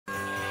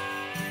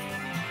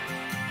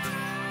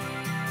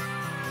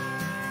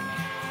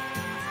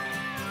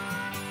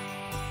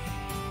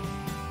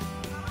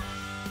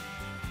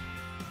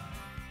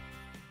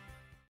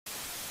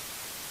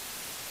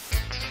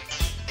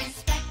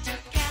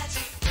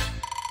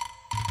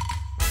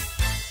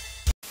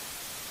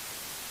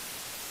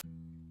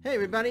Hey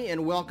everybody,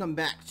 and welcome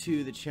back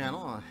to the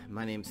channel.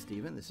 My name's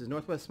Steven. This is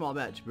Northwest Small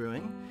Batch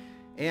Brewing,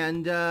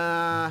 and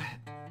I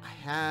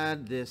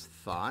had this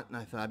thought, and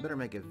I thought I better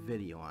make a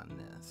video on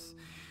this.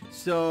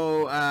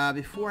 So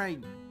before I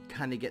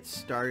kind of get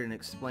started and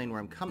explain where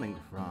I'm coming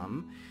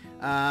from,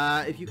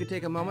 if you could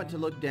take a moment to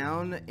look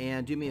down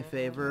and do me a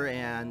favor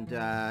and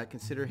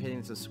consider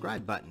hitting the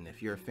subscribe button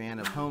if you're a fan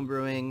of home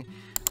brewing,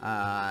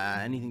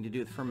 anything to do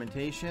with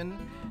fermentation.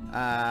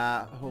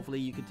 Hopefully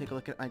you can take a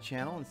look at my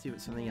channel and see if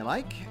it's something you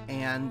like,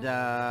 and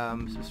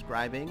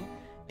subscribing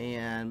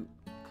and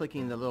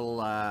clicking the little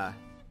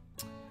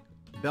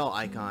bell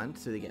icon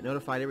so they get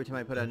notified every time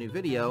I put out a new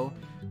video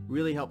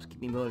really helps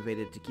keep me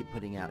motivated to keep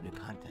putting out new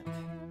content.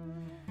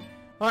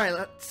 Alright,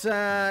 let's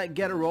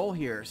get a roll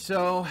here.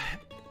 So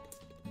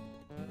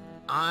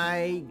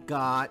I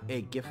got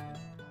a gift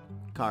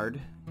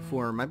card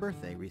for my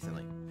birthday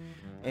recently,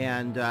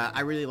 and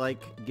I really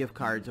like gift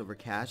cards over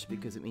cash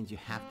because it means you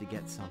have to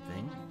get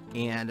something,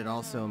 and it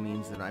also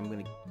means that I'm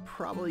going to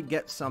probably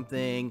get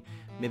something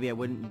maybe I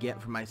wouldn't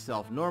get for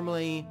myself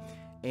normally,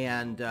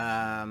 and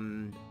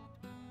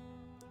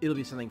it'll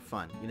be something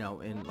fun, you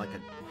know, in like a,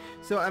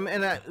 so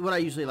what I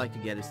usually like to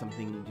get is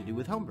something to do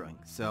with homebrewing,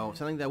 so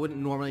something that I wouldn't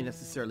normally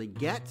necessarily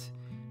get,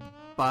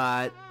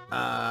 but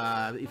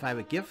if I have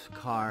a gift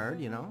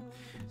card, you know.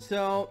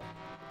 So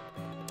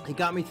it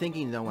got me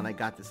thinking though when I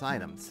got this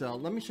item. So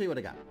let me show you what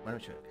I got. Let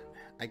me show you.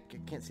 I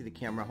can't see the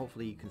camera.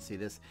 Hopefully you can see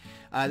this.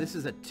 This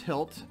is a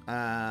tilt.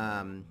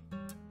 If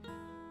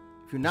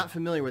you're not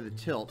familiar with a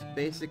tilt,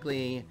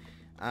 basically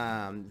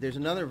there's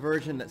another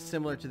version that's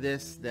similar to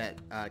this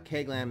that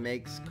Kegland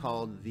makes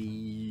called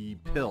the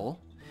Pill,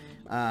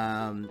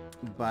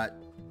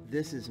 but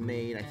this is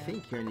made, I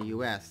think, here in the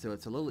US, so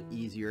it's a little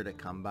easier to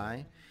come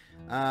by.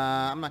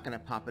 I'm not going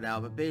to pop it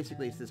out, but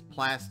basically it's this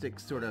plastic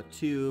sort of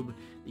tube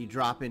that you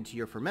drop into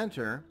your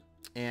fermenter,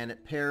 and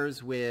it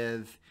pairs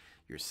with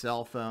your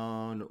cell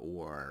phone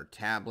or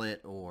tablet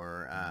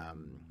or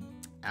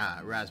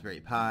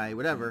Raspberry Pi,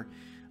 whatever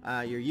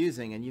you're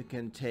using, and you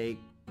can take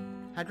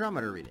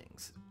hydrometer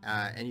readings,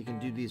 and you can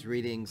do these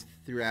readings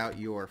throughout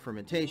your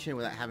fermentation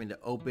without having to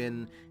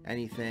open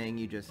anything.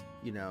 You just,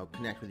 you know,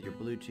 connect with your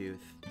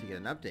Bluetooth to get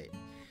an update.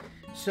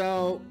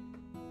 So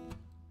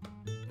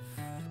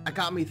it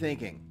got me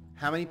thinking,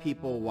 how many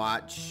people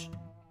watch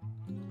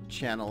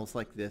channels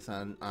like this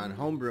on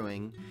home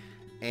brewing,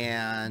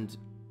 and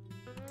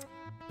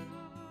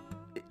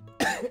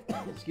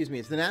excuse me,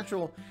 it's the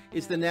natural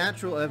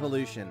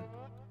evolution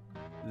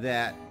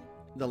that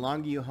the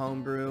longer you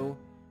homebrew,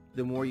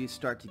 the more you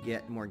start to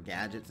get more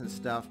gadgets and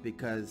stuff,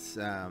 because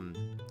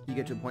you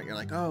get to a point you're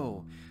like,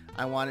 oh,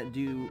 I want to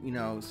do, you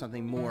know,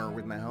 something more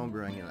with my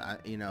homebrewing, and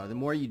you know, the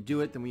more you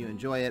do it, the more you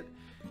enjoy it.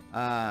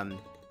 The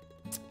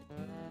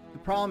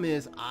problem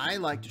is I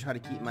like to try to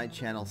keep my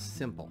channel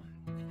simple,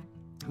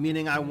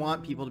 meaning I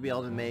want people to be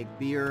able to make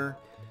beer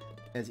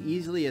as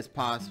easily as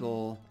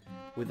possible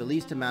with the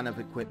least amount of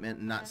equipment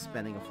and not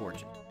spending a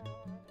fortune.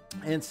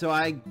 And so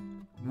I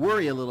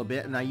worry a little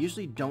bit, and I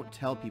usually don't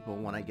tell people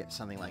when I get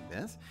something like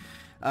this,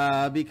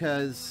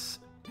 because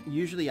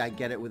usually I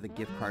get it with a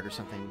gift card or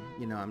something.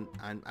 You know,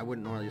 I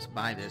wouldn't normally just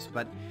buy this,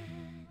 but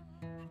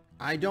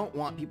I don't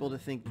want people to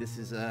think this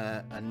is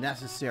a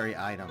necessary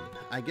item.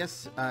 I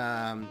guess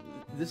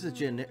this is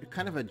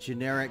kind of a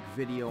generic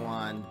video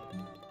on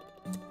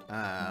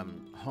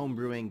home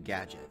brewing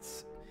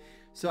gadgets.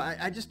 So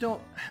I just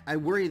don't, I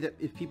worry that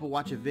if people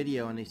watch a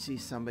video and they see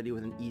somebody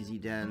with an Easy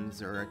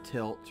Dens or a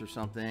Tilt or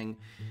something,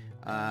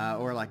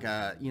 or like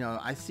a, you know,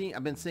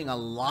 I've been seeing a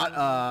lot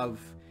of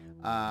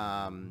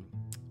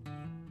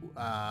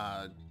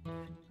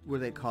what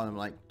do they call them,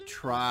 like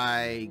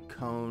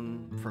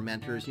tri-cone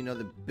fermenters, you know,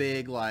 the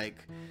big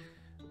like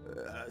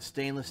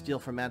stainless steel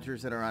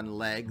fermenters that are on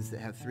legs, that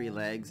have 3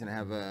 legs and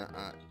have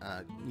a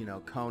you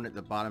know, cone at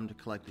the bottom to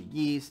collect the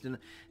yeast, and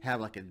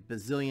have like a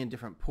bazillion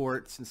different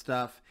ports and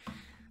stuff.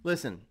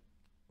 Listen,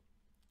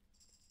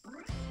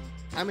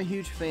 I'm a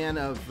huge fan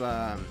of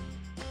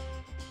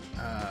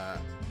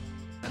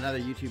another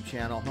YouTube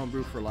channel,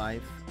 Homebrew for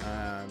Life,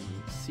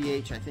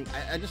 CH. I think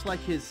I just like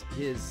his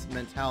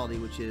mentality,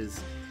 which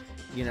is,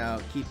 you know,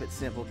 keep it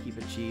simple, keep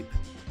it cheap.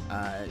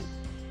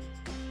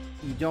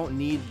 You don't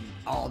need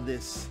all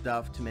this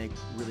stuff to make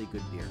really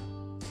good beer.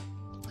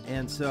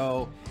 And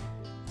so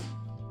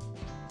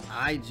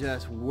I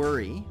just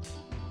worry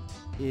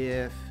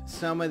if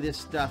some of this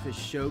stuff is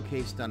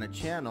showcased on a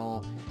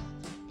channel,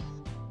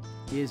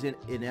 is it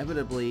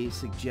inevitably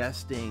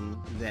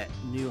suggesting that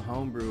new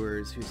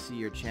homebrewers who see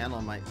your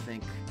channel might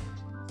think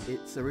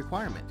it's a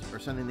requirement or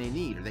something they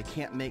need, or they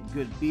can't make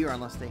good beer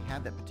unless they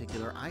have that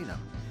particular item,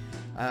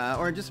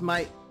 or it just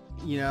might,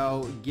 you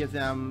know, give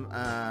them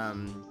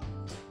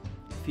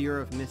fear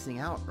of missing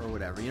out or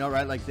whatever, you know,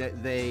 right? Like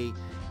they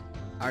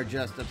are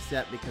just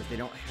upset because they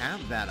don't have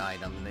that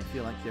item and they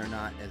feel like they're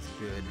not as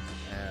good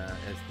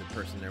as the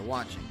person they're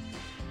watching.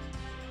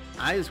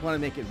 I just want to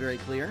make it very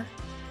clear,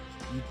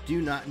 you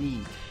do not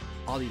need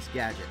all these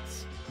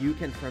gadgets. You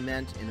can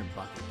ferment in a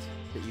bucket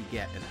that you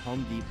get at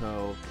Home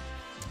Depot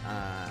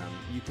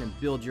You can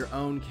build your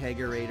own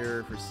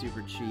kegerator for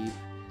super cheap.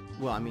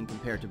 Well, I mean,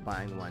 compared to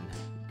buying one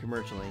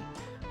commercially.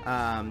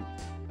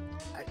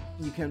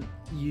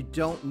 You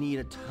don't need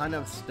a ton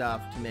of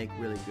stuff to make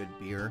really good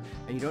beer,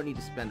 and you don't need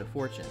to spend a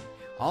fortune.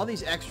 All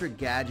these extra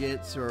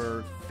gadgets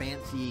or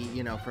fancy,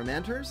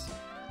 fermenters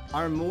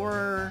are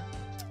more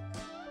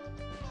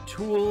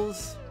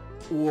tools,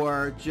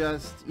 or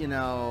just,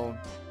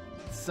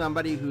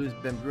 somebody who's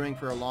been brewing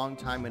for a long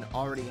time and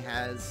already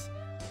has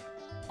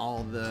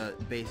all the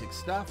basic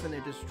stuff, and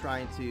they're just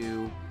trying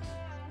to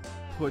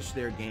push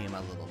their game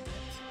a little bit.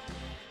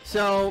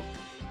 So,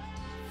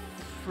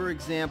 for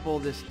example,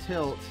 this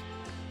tilt,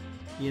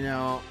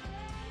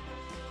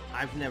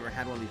 I've never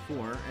had one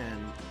before,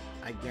 and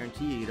I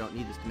guarantee you don't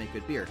need this to make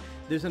good beer.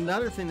 There's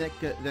another thing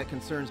that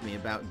concerns me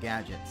about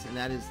gadgets, and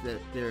that is that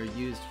they're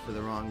used for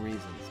the wrong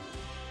reasons.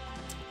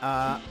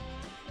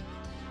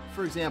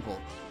 For example,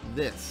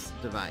 this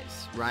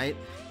device, right?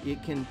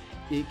 It can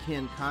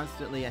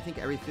constantly, I think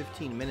every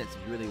 15 minutes,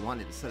 if you really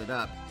wanted to set it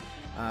up,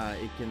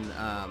 it can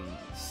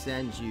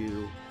send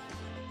you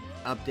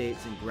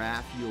updates and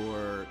graph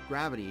your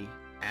gravity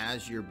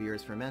as your beer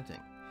is fermenting.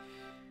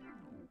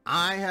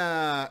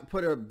 I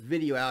put a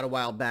video out a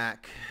while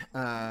back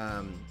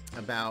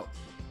about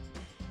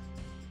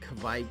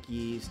Kvike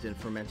yeast and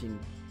fermenting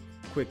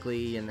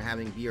quickly and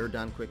having beer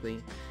done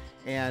quickly,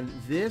 and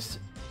this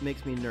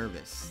makes me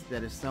nervous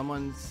that if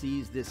someone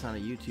sees this on a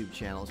YouTube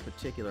channel, this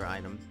particular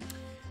item,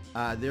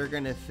 they're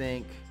going to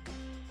think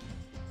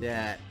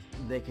that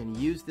they can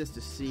use this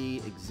to see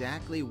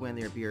exactly when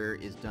their beer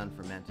is done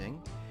fermenting,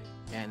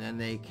 and then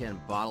they can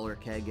bottle or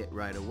keg it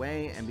right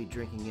away and be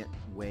drinking it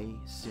way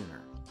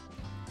sooner.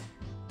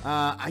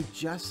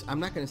 I'm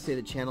not going to say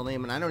the channel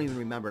name, and I don't even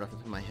remember it off the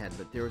top of my head,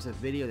 but there was a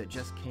video that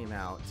just came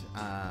out,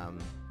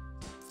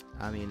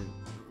 I mean,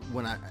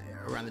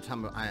 around the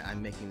time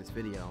I'm making this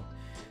video,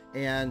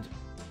 and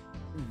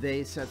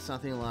they said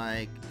something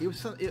like, I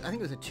think it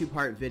was a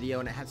 2-part video,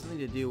 and it had something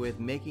to do with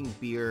making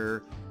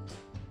beer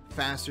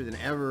faster than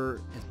ever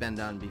has been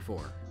done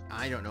before.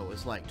 I don't know, it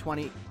was like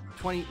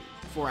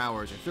 24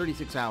 hours or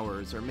 36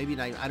 hours, or maybe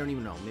not, I don't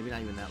even know, maybe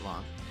not even that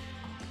long.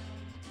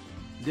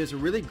 There's a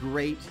really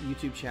great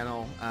YouTube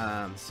channel,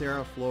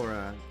 Sarah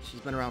Flora.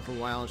 She's been around for a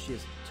while. She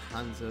has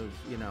tons of,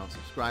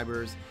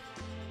 subscribers.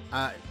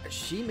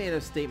 She made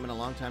a statement a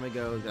long time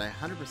ago that I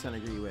 100%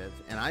 agree with,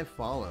 and I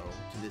follow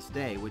to this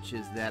day, which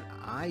is that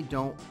I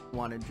don't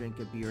want to drink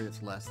a beer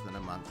that's less than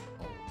a month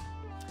old.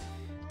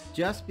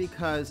 Just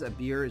because a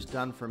beer is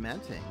done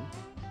fermenting,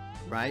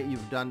 right?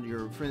 You've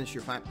finished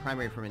your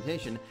primary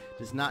fermentation,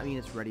 does not mean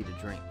it's ready to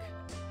drink.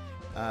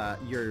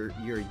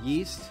 Your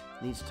yeast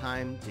needs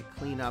time to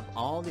clean up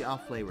all the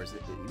off flavors.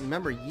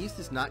 Remember, yeast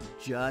is not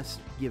just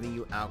giving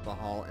you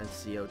alcohol and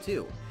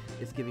CO2.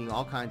 It's giving you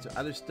all kinds of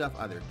other stuff,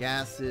 other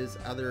gases,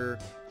 other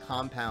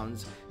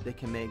compounds that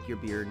can make your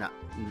beer not,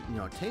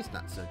 taste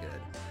not so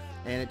good.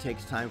 And it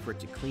takes time for it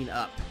to clean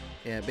up.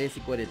 And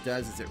basically what it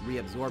does is it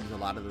reabsorbs a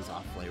lot of those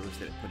off flavors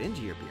that it put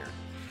into your beer.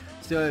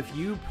 So if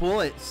you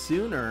pull it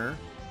sooner,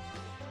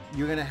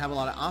 you're going to have a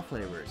lot of off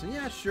flavors. And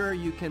yeah, sure,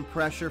 you can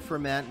pressure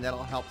ferment, and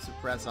that'll help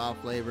suppress off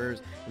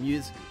flavors. And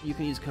you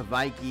can use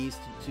Kvike yeast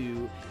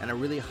at a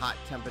really hot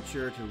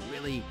temperature to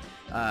really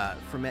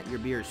ferment your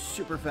beer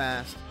super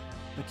fast.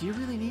 But do you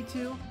really need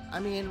to? I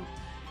mean,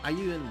 are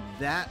you in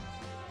that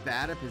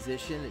bad a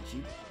position that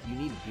you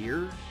need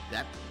beer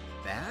that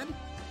bad?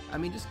 I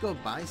mean, just go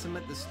buy some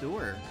at the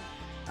store.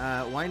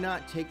 Why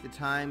not take the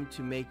time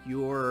to make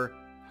your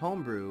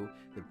homebrew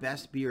the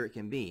best beer it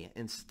can be,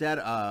 instead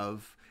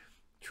of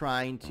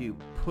trying to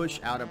push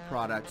out a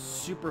product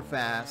super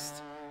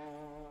fast?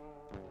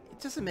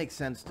 It doesn't make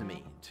sense to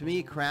me. To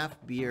me,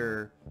 craft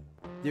beer,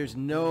 there's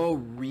no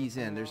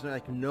reason, there's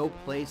no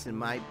place in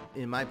my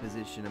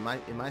position,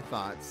 in my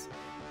thoughts,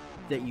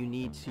 that you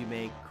need to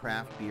make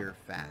craft beer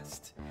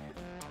fast.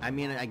 I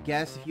mean, I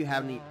guess if you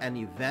have an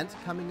event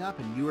coming up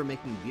and you are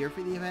making beer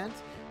for the event,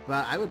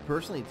 but I would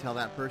personally tell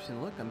that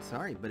person, look, I'm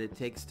sorry, but it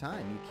takes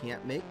time. You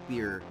can't make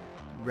beer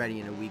ready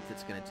in a week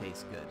that's going to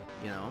taste good,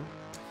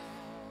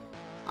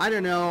 I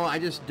don't know, I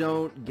just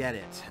don't get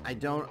it. I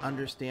don't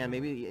understand.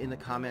 Maybe in the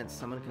comments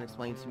someone can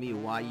explain to me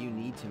why you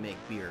need to make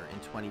beer in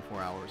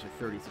 24 hours or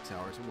 36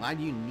 hours. Why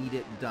do you need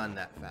it done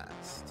that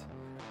fast?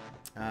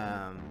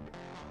 Yeah,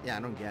 I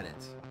don't get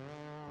it.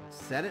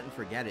 Set it and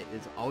forget it.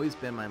 It's always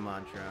been my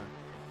mantra.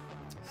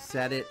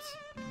 Set it,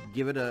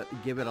 give it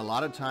a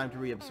lot of time to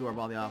reabsorb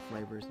all the off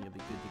flavors, and you'll be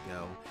good to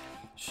go.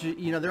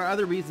 There are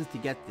other reasons to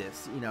get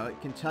this.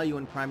 It can tell you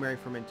when primary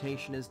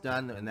fermentation is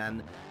done, and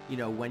then,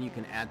 when you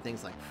can add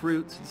things like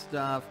fruits and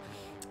stuff.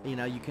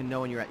 You can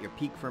know when you're at your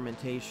peak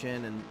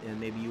fermentation, and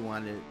maybe you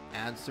want to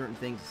add certain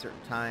things at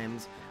certain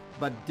times.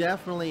 But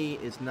definitely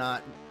is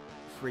not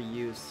for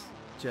use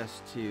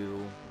just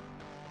to,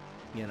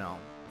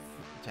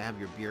 to have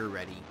your beer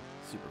ready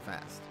super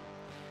fast.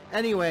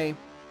 Anyway,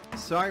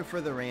 sorry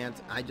for the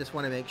rant. I just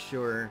want to make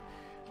sure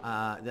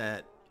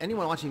that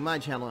anyone watching my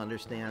channel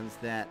understands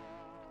that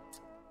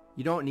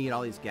You don't need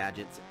all these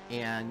gadgets,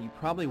 and you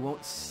probably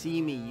won't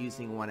see me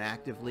using one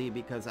actively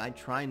because I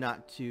try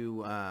not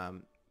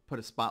to put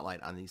a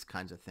spotlight on these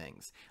kinds of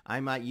things. I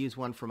might use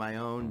one for my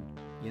own,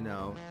 you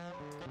know,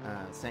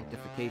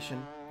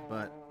 sanctification,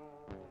 but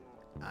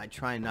I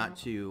try not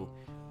to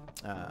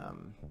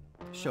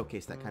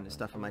showcase that kind of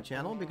stuff on my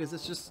channel because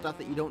it's just stuff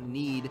that you don't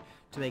need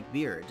to make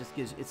beer. It just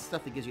gives, it's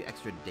stuff that gives you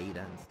extra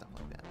data and stuff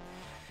like that.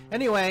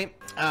 Anyway,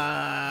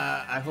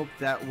 I hope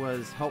that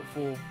was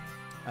helpful.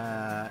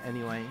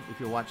 Anyway, if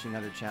you're watching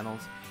other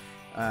channels,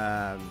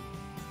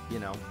 you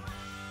know,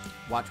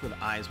 watch with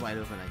eyes wide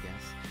open, I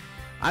guess.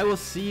 I will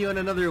see you in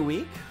another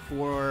week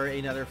for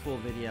another full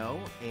video,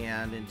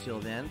 and until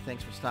then,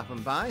 thanks for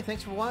stopping by,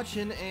 thanks for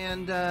watching,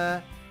 and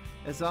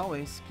as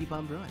always, keep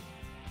on brewing.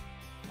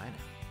 Bye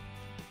now.